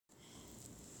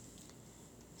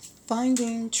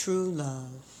Finding True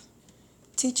Love.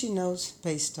 Teaching notes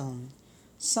based on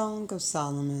Song of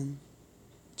Solomon,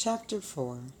 chapter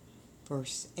 4,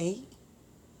 verse 8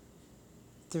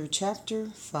 through chapter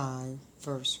 5,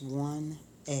 verse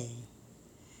 1a.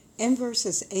 In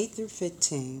verses 8 through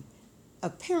 15,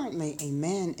 apparently a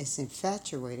man is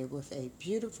infatuated with a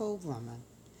beautiful woman.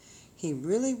 He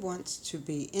really wants to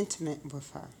be intimate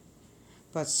with her,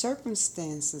 but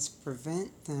circumstances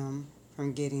prevent them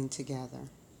from getting together.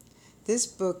 This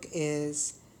book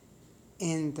is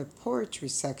in the poetry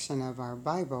section of our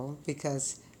Bible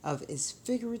because of its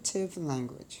figurative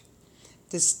language.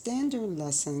 The Standard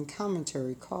Lesson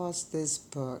Commentary calls this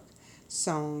book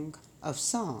Song of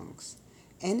Songs,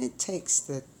 and it takes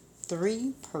the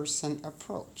three-person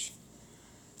approach.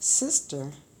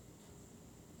 Sister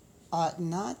ought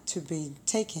not to be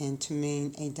taken to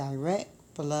mean a direct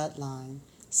bloodline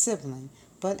sibling,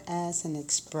 but as an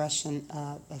expression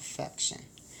of affection.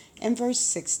 In verse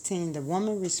 16, the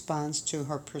woman responds to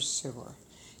her pursuer.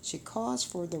 She calls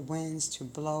for the winds to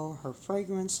blow her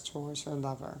fragrance towards her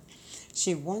lover.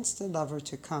 She wants the lover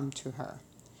to come to her.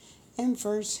 In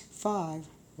verse 5,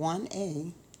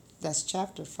 1a, that's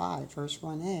chapter 5, verse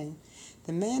 1a,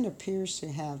 the man appears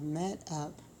to have met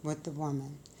up with the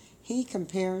woman. He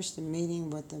compares the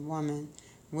meeting with the woman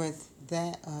with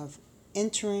that of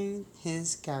entering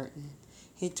his garden.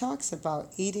 He talks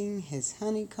about eating his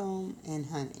honeycomb and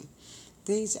honey.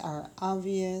 These are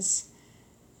obvious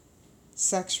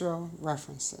sexual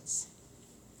references.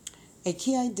 A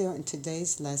key idea in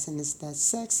today's lesson is that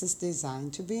sex is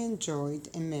designed to be enjoyed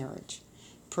in marriage.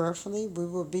 Prayerfully, we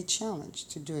will be challenged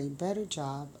to do a better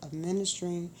job of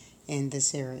ministering in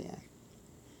this area.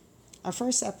 Our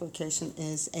first application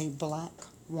is a black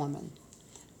woman.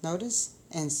 Notice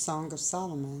in Song of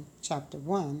Solomon, chapter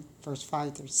 1, verse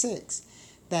 5 through 6,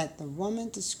 that the woman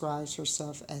describes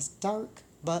herself as dark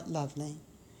but lovely.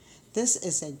 This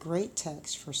is a great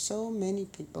text for so many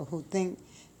people who think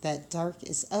that dark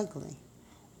is ugly.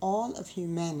 All of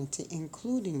humanity,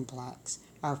 including blacks,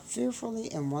 are fearfully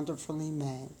and wonderfully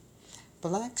made.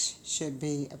 Blacks should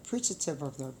be appreciative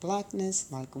of their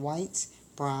blackness, like whites,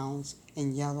 browns,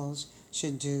 and yellows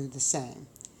should do the same.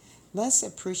 Let's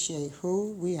appreciate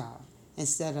who we are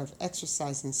instead of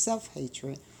exercising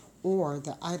self-hatred or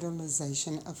the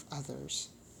idolization of others.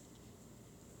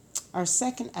 Our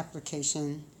second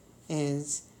application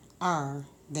is, are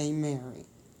they married?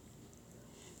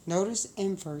 Notice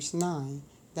in verse 9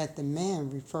 that the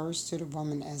man refers to the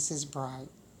woman as his bride.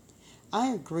 I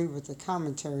agree with the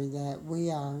commentary that we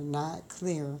are not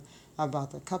clear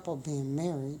about the couple being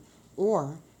married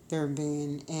or their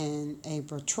being in a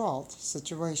betrothed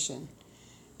situation.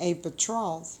 A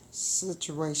betrothed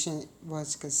situation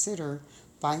was considered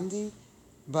binding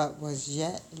but was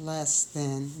yet less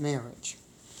than marriage.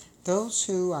 Those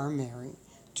who are married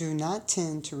do not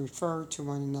tend to refer to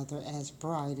one another as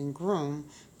bride and groom,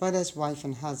 but as wife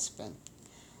and husband.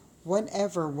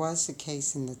 Whatever was the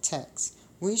case in the text,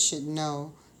 we should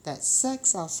know that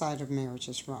sex outside of marriage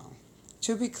is wrong.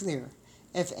 To be clear,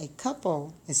 if a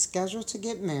couple is scheduled to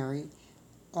get married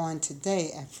on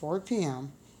today at 4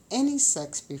 p.m., any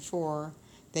sex before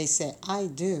they say I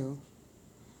do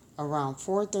around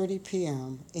 4:30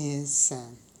 p.m. is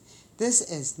sin. This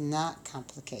is not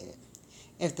complicated.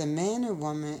 If the man and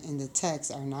woman in the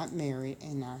text are not married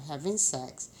and are having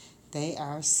sex, they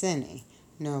are sinning,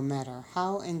 no matter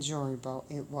how enjoyable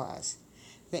it was.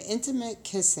 The intimate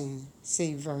kissing,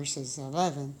 see verses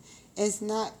 11, is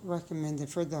not recommended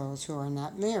for those who are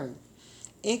not married.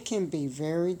 It can be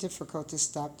very difficult to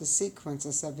stop the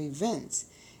sequences of events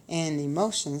and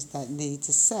emotions that lead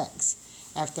to sex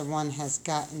after one has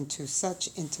gotten to such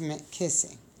intimate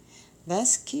kissing.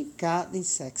 Let's keep godly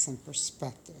sex in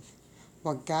perspective.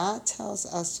 What God tells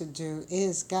us to do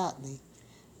is godly,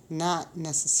 not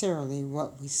necessarily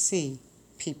what we see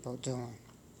people doing.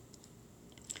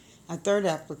 Our third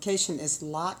application is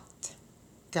locked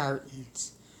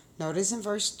gardens. Notice in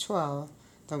verse 12,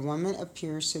 the woman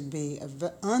appears to be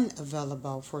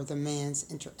unavailable for the man's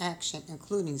interaction,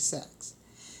 including sex.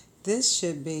 This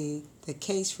should be the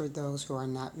case for those who are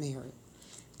not married.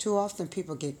 Too often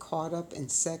people get caught up in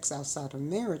sex outside of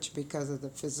marriage because of the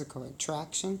physical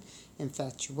attraction,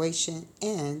 infatuation,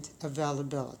 and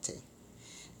availability.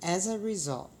 As a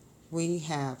result, we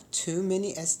have too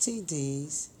many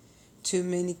STDs, too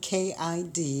many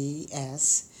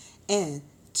KIDS, and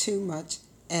too much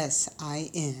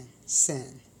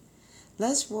sin.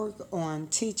 Let's work on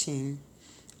teaching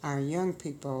our young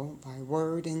people by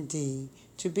word and deed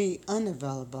to be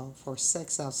unavailable for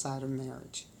sex outside of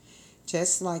marriage.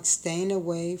 Just like staying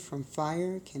away from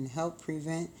fire can help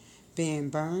prevent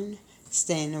being burned,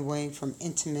 Staying away from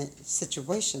intimate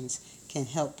situations can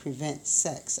help prevent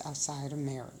sex outside of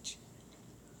marriage.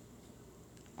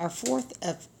 Our fourth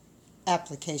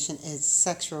application is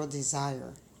sexual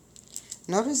desire.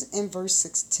 Notice in verse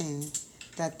 16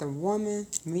 that the woman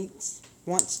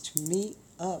wants to meet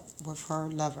up with her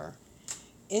lover.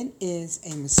 It is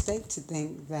a mistake to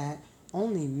think that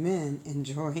only men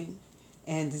enjoy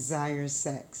and desire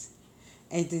sex.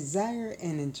 A desire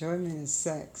and enjoyment of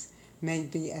sex may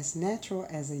be as natural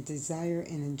as a desire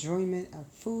and enjoyment of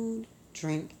food,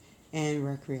 drink, and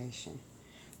recreation.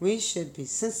 We should be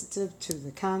sensitive to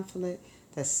the conflict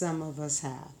that some of us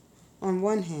have. On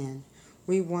one hand,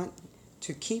 we want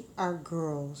to keep our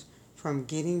girls from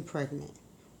getting pregnant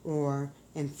or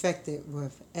infected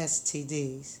with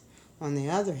STDs. On the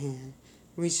other hand,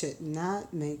 we should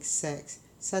not make sex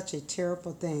such a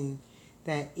terrible thing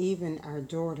that even our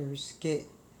daughters get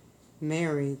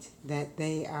married that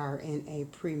they are in a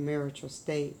premarital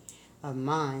state of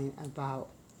mind about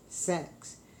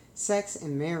sex. Sex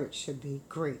in marriage should be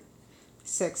great.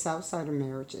 Sex outside of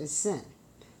marriage is sin.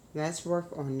 Let's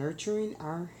work on nurturing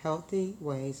our healthy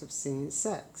ways of seeing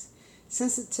sex.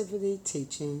 Sensitivity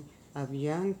teaching of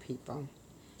young people,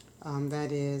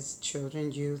 that is,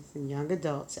 children, youth, and young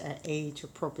adults at age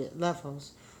appropriate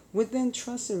levels, within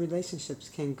trusted relationships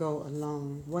can go a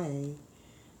long way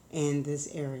in this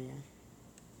area.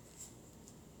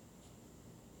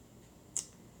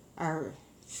 Our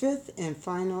fifth and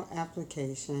final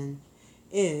application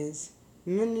is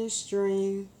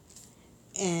ministering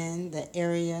in the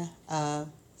area of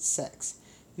sex.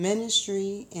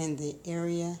 Ministry in the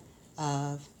area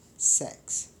of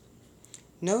sex.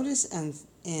 Notice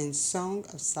in Song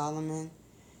of Solomon,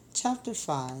 chapter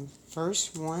 5,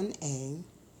 verse 1a,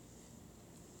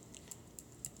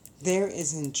 there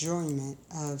is enjoyment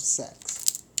of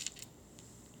sex.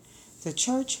 The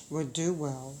church would do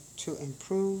well to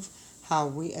improve how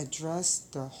we address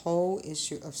the whole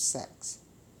issue of sex.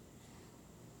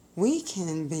 We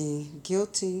can be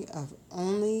guilty of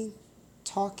only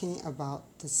talking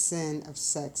about the sin of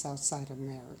sex outside of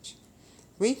marriage.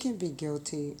 We can be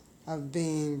guilty of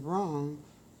being wrong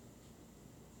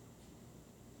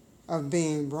by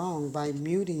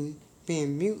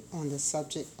being mute on the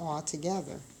subject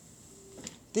altogether.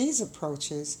 These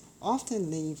approaches often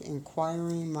leave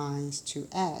inquiring minds to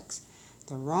ask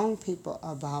the wrong people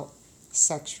about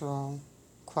sexual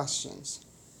questions.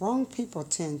 Wrong people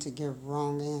tend to give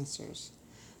wrong answers.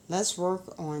 Let's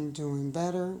work on doing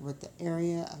better with the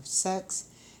area of sex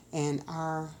and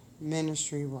our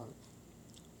ministry work.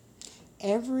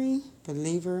 Every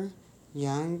believer,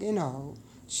 young and old,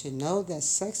 should know that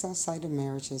sex outside of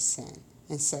marriage is sin,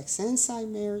 and sex inside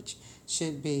marriage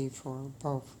should be for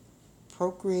both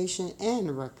procreation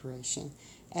and recreation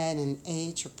at an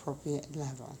age-appropriate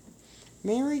level.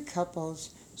 Married couples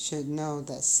should know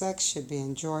that sex should be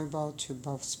enjoyable to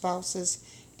both spouses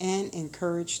and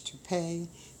encouraged to pay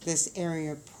this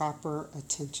area proper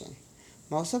attention.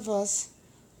 Most of us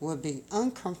would be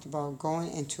uncomfortable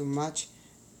going into much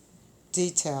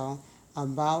detail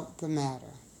about the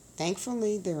matter.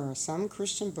 Thankfully, there are some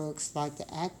Christian books like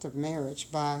The Act of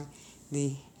Marriage by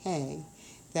Lee Hay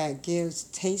that gives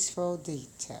tasteful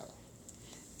detail.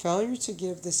 Failure to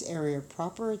give this area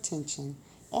proper attention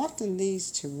often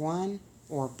leads to one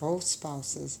or both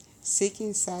spouses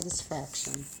seeking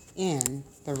satisfaction in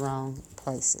the wrong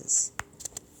places.